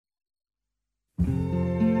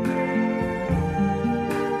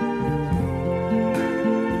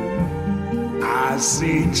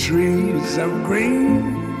see trees of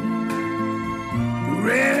green,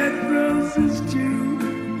 red roses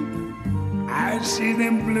too. I see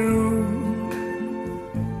them bloom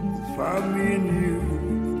for me and you.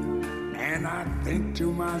 And I think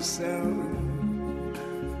to myself,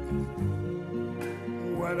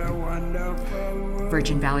 what a wonderful world.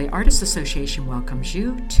 Virgin Valley Artists Association welcomes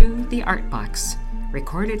you to The Art Box,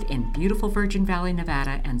 recorded in beautiful Virgin Valley,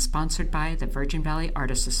 Nevada, and sponsored by the Virgin Valley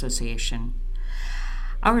Artists Association.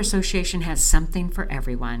 Our association has something for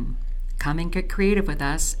everyone. Come and get creative with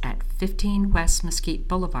us at 15 West Mesquite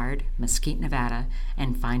Boulevard, Mesquite, Nevada,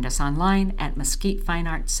 and find us online at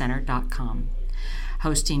mesquitefineartscenter.com.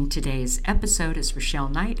 Hosting today's episode is Rochelle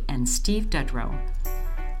Knight and Steve Dudrow.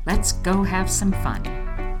 Let's go have some fun.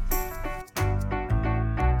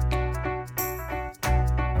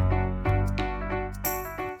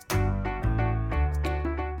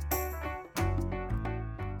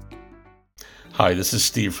 Hi, this is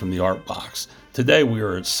Steve from the Art Box. Today we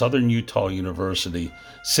are at Southern Utah University,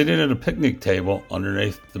 sitting at a picnic table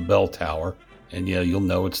underneath the bell tower, and yeah, you'll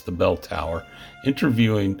know it's the bell tower,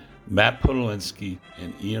 interviewing Matt Podolinsky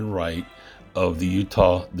and Ian Wright of the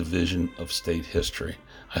Utah Division of State History.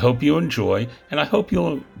 I hope you enjoy, and I hope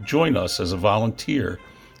you'll join us as a volunteer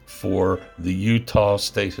for the Utah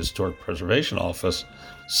State Historic Preservation Office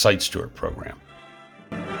Site Steward Program.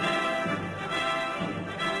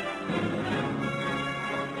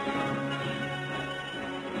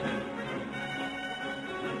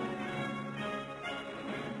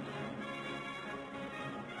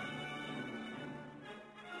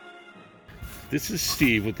 This is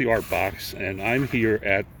Steve with the Art Box, and I'm here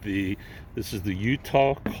at this is the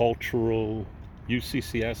Utah Cultural,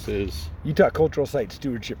 UCCS is? Utah Cultural Site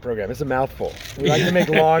Stewardship Program. It's a mouthful. We like to make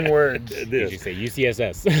long words. It is. Did you say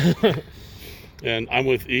UCSS? And I'm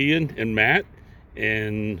with Ian and Matt,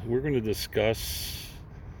 and we're going to discuss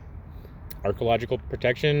archaeological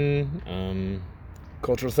protection.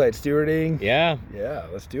 Cultural site stewarding. Yeah,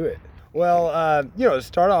 let's do it. Well, to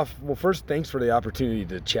start off, first, thanks for the opportunity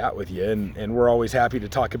to chat with you, and we're always happy to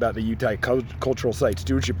talk about the Utah Cultural Site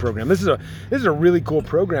Stewardship Program. This is a really cool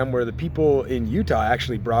program where the people in Utah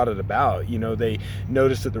actually brought it about. You know, they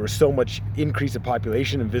noticed that there was so much increase of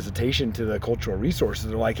population and visitation to the cultural resources.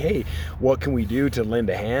 They're like, hey, what can we do to lend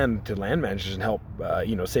a hand to land managers and help,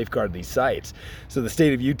 safeguard these sites? So the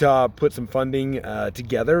state of Utah put some funding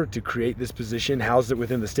together to create this position, housed it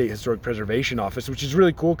within the State Historic Preservation Office, which is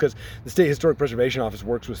really cool because the State Historic Preservation Office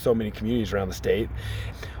works with so many communities around the state.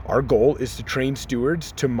 Our goal is to train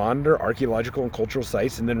stewards to monitor archaeological and cultural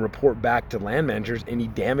sites and then report back to land managers any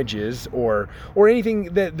damages or anything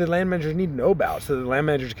that the land managers need to know about, so the land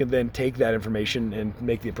managers can then take that information and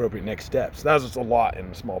make the appropriate next steps. That was just a lot in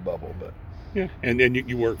a small bubble, but yeah. And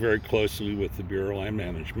you work very closely with the Bureau of Land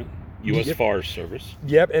Management, U.S. Yep. Forest Service.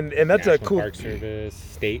 Yep, and that's National a cool Park Service,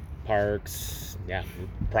 state parks,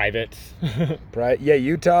 private.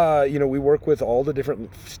 Utah, we work with all the different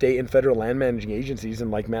state and federal land managing agencies,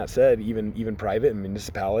 and like Matt said, even private and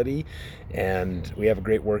municipality, and we have a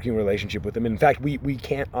great working relationship with them. In fact, we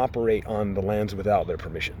can't operate on the lands without their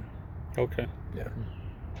permission. Okay. Yeah,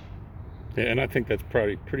 and I think that's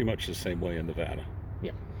probably pretty much the same way in Nevada.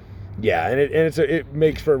 Yeah, and it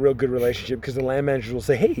makes for a real good relationship because the land managers will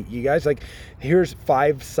say, hey, you guys, here's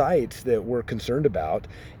 5 sites that we're concerned about,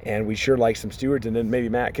 and we sure like some stewards. And then maybe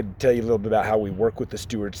Matt could tell you a little bit about how we work with the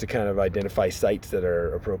stewards to kind of identify sites that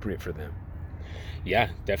are appropriate for them. Yeah,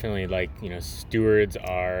 definitely. Stewards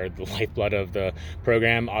are the lifeblood of the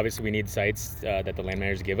program. Obviously, we need sites that the land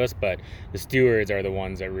managers give us, but the stewards are the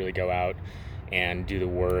ones that really go out and do the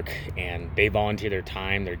work, and they volunteer their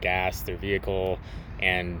time, their gas, their vehicle.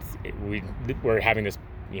 And we're having this,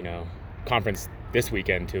 conference this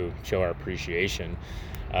weekend to show our appreciation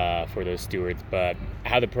for those stewards. But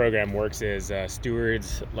how the program works is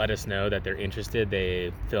stewards let us know that they're interested.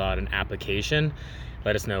 They fill out an application,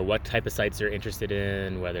 let us know what type of sites they're interested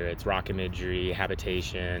in, whether it's rock imagery,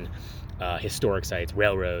 habitation, historic sites,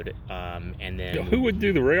 railroad, and then... Who would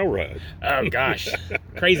do the railroad? Oh, gosh.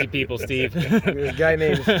 Crazy people, Steve. There's a guy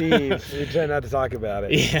named Steve. We try not to talk about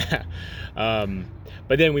it. Yeah.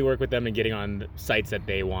 But then we work with them in getting on sites that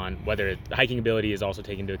they want, whether hiking ability is also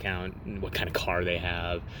taken into account, what kind of car they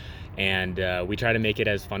have. And we try to make it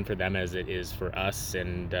as fun for them as it is for us,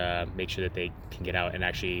 and make sure that they can get out and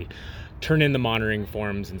actually turn in the monitoring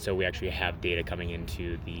forms, and so we actually have data coming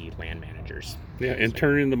into the land managers. Yeah, and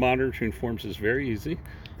turning in the monitoring forms is very easy.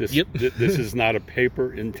 This is not a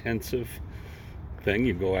paper-intensive thing.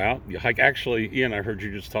 You go out, you hike. Actually, Ian, I heard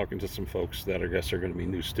you just talking to some folks that I guess are going to be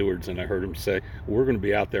new stewards, and I heard them say, we're going to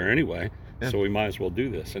be out there anyway, so we might as well do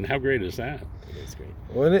this. And how great is that? It is great.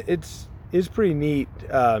 Well, it's is pretty neat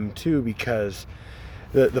too, because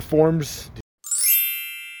the forms.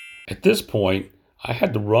 At this point, I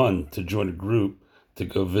had to run to join a group to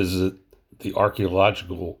go visit the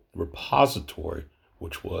archaeological repository,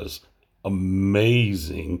 which was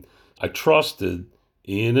amazing. I trusted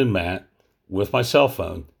Ian and Matt with my cell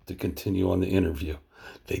phone to continue on the interview.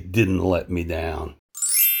 They didn't let me down.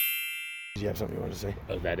 Do you have something you want to say?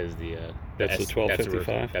 Oh, that is the That's the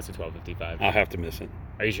 1255? That's the 1255. I'll have to miss it.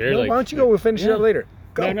 Are you sure? No, why don't you go? We'll finish it up later.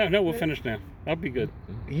 Go. No, we'll finish now. That'll be good.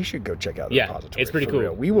 You should go check out the Yeah, repository. it's pretty for cool.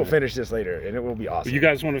 real. We will finish this later, and it will be awesome. You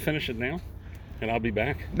guys want to finish it now? And I'll be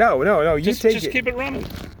back. No. You Just take it. keep it running.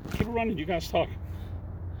 Keep it running. You guys talk.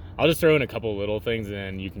 I'll just throw in a couple little things, and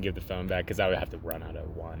then you can give the phone back, because I would have to run out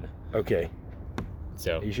of one. Okay.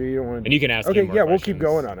 So. Are you sure you don't want? And you can ask. Okay. him more Yeah, we'll keep questions.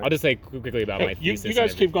 going on it. I'll just say quickly about my You thesis.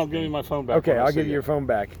 guys and keep going. everything. Give me my phone back. Okay, when I I'll see give you your phone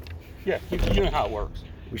back. Yeah, you know how it works.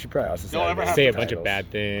 We should probably also say, Don't ever have Say a to bunch of titles.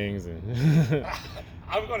 bad things. And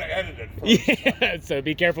I'm going to edit it first. yeah, so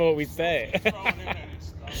be careful what we say.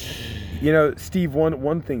 You know, Steve,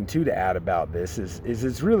 one thing too to add about this is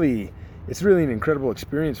it's really an incredible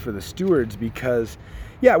experience for the stewards, because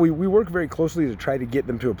yeah, we work very closely to try to get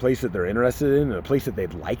them to a place that they're interested in and a place that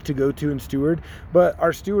they'd like to go to and steward. But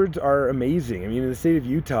our stewards are amazing. I mean, in the state of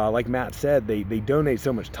Utah, like Matt said, they donate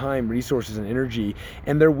so much time, resources, and energy,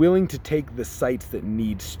 and they're willing to take the sites that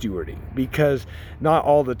need stewarding, because not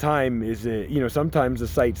all the time is it, sometimes the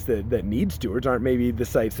sites that need stewards aren't maybe the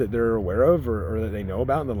sites that they're aware of or that they know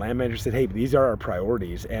about. And the land manager said, hey, these are our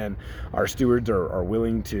priorities, and our stewards are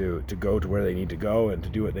willing to go to where they need to go and to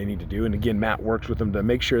do what they need to do. And again, Matt works with them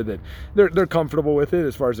to make sure that they're comfortable with it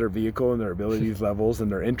as far as their vehicle and their abilities levels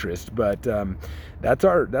and their interest. But that's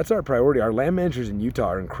our priority. Our land managers in Utah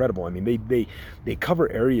are incredible. I mean, they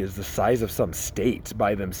cover areas the size of some states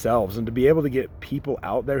by themselves, and to be able to get people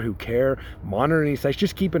out there who care, monitoring sites,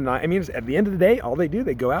 just keep an eye. I mean, at the end of the day, all they do,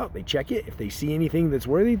 they go out, they check it. If they see anything that's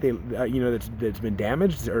worthy, they that's been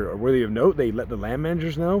damaged or worthy of note, they let the land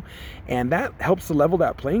managers know, and that helps to level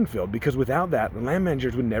that playing field, because without that, the land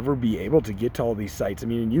managers would never be able to get to all these sites. I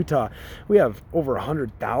mean, in Utah, we have over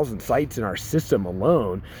 100,000 sites in our system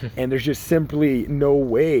alone, and there's just simply no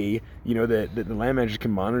way, that the land managers can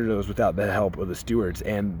monitor those without the help of the stewards.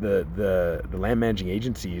 And the land managing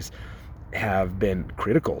agencies have been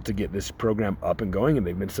critical to get this program up and going, and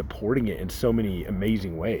they've been supporting it in so many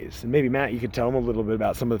amazing ways. And maybe Matt, you could tell them a little bit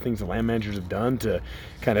about some of the things the land managers have done to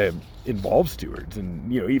kind of involve stewards,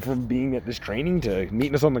 and even from being at this training to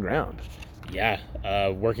meeting us on the ground. Yeah,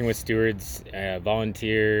 working with stewards,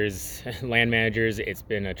 volunteers, land managers, it's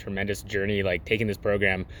been a tremendous journey, like taking this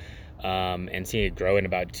program and seeing it grow in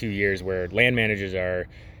about 2 years, where land managers are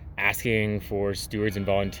asking for stewards and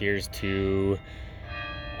volunteers to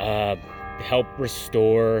help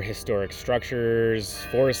restore historic structures,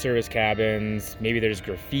 Forest Service cabins, maybe there's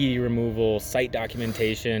graffiti removal, site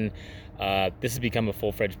documentation. This has become a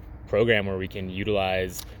full-fledged program where we can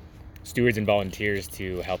utilize stewards and volunteers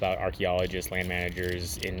to help out archaeologists, land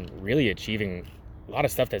managers in really achieving a lot of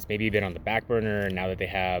stuff that's maybe been on the back burner now that they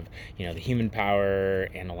have, the human power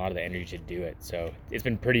and a lot of the energy to do it. So it's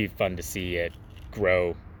been pretty fun to see it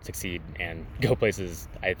grow, succeed, and go places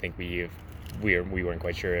I think we weren't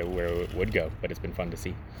quite sure where it would go, but it's been fun to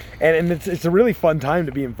see. And it's a really fun time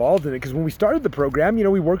to be involved in it, because when we started the program,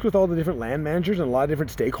 we worked with all the different land managers and a lot of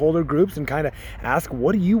different stakeholder groups and kind of ask,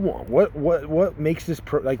 what do you want? What makes this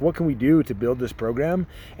what can we do to build this program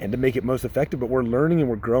and to make it most effective? But we're learning and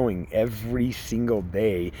we're growing every single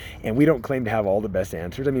day, and we don't claim to have all the best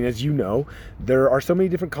answers. I mean, as you know, there are so many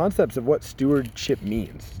different concepts of what stewardship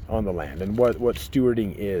means on the land and what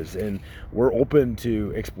stewarding is, and we're open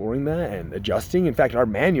to exploring that and adjusting. In fact, our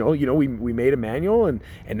manual, we made a manual, and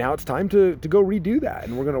now it's time to go redo that,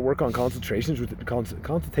 and we're going to work on consultations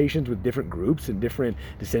with different groups and different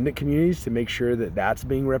descendant communities to make sure that that's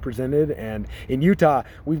being represented. And in Utah,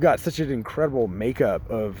 we've got such an incredible makeup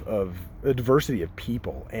of a diversity of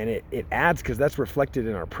people, and it adds, because that's reflected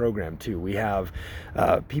in our program too. We have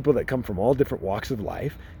people that come from all different walks of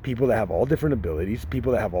life, people that have all different abilities,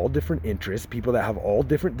 people that have all different interests, people that have all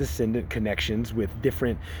different descendant connections with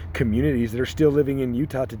different communities that are still living in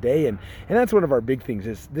Utah today. And that's one of our big things,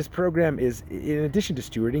 is this program is, in addition to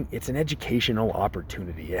stewarding, it's an educational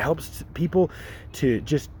opportunity. It helps people to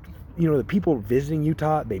just, the people visiting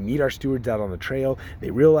Utah, they meet our stewards out on the trail. They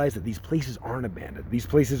realize that these places aren't abandoned. These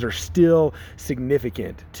places are still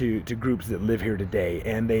significant to groups that live here today,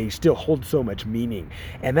 and they still hold so much meaning.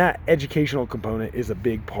 And that educational component is a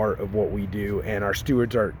big part of what we do. And our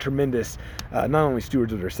stewards are tremendous, not only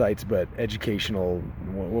stewards of their sites, but educational,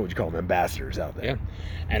 what would you call them, ambassadors out there. Yeah.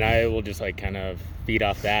 And I will just kind of feed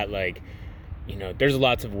off that, there's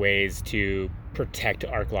lots of ways to protect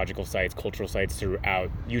archaeological sites, cultural sites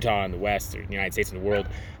throughout Utah and the West, or the United States and the world.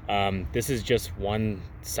 This is just one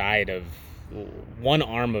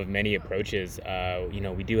arm of many approaches.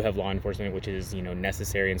 We do have law enforcement, which is,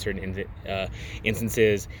 necessary in certain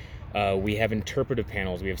instances. We have interpretive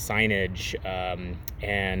panels, we have signage,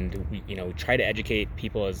 and we try to educate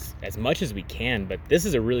people as much as we can. But this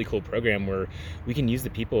is a really cool program where we can use the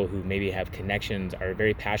people who maybe have connections, are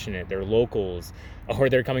very passionate, they're locals, or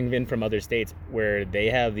they're coming in from other states, where they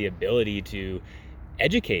have the ability to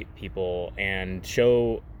educate people and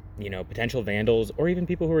show potential vandals, or even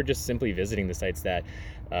people who are just simply visiting the sites, that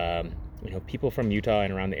people from Utah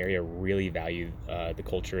and around the area really value the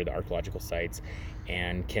culture, the archaeological sites,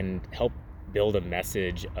 and can help build a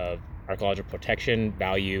message of archaeological protection,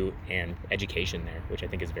 value, and education there, which I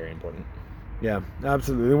think is very important. Yeah,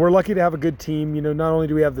 absolutely. We're lucky to have a good team. Not only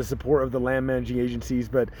do we have the support of the land managing agencies,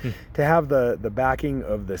 but to have the backing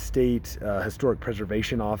of the state historic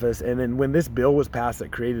preservation office. And then when this bill was passed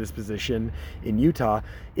that created this position in Utah,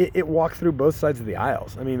 it walked through both sides of the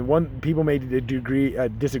aisles. I mean, people may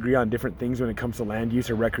disagree on different things when it comes to land use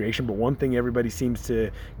or recreation, but one thing everybody seems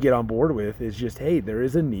to get on board with is just, hey, there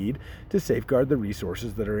is a need to safeguard the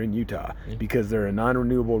resources that are in Utah, because they're a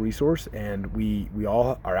non-renewable resource, and we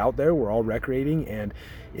all are out there, we're all recreating, and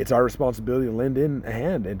it's our responsibility to lend in a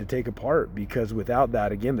hand and to take a part, because without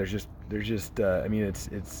that, again, it's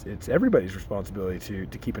everybody's responsibility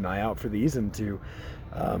to keep an eye out for these, and to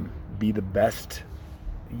be the best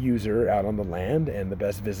user out on the land and the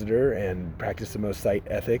best visitor, and practice the most site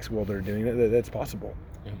ethics while they're doing it. That's possible.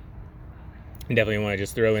 Yeah. I definitely want to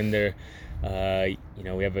just throw in there,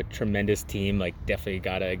 we have a tremendous team. Definitely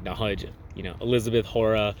got to acknowledge, Elizabeth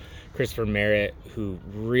Hora, Christopher Merritt, who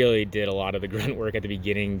really did a lot of the grunt work at the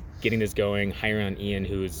beginning, getting this going. Hiring on Ian,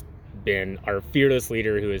 who's been our fearless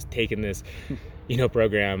leader, who has taken this,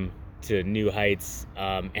 program to new heights.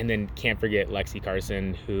 And then can't forget Lexi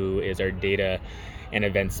Carson, who is our data and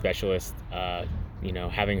events specialist.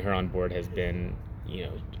 Having her on board has been,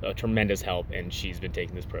 a tremendous help, and she's been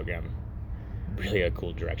taking this program really a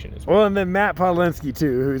cool direction as well. Well, and then Matt Podolensky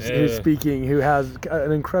too, who's speaking, who has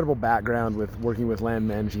an incredible background with working with land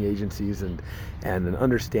managing agencies and an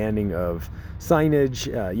understanding of signage,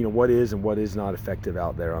 what is and what is not effective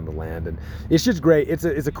out there on the land. And it's just great. It's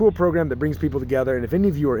a cool program that brings people together. And if any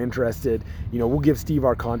of you are interested, we'll give Steve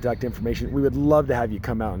our contact information. We would love to have you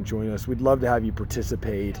come out and join us. We'd love to have you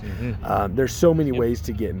participate. There's so many ways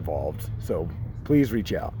to get involved. So please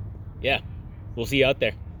reach out. Yeah, we'll see you out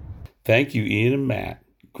there. Thank you, Ian and Matt.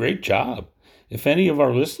 Great job. If any of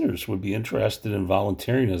our listeners would be interested in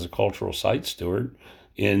volunteering as a cultural site steward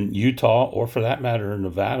in Utah, or for that matter in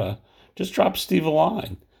Nevada, just drop Steve a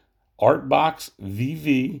line.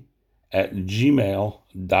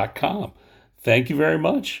 artboxvv@gmail.com. Thank you very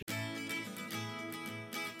much.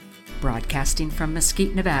 Broadcasting from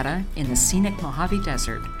Mesquite, Nevada, in the scenic Mojave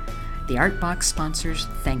Desert, the Artbox sponsors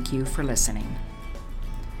thank you for listening.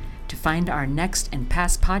 To find our next and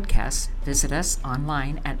past podcasts, visit us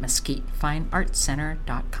online at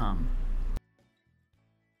mesquitefineartcenter.com.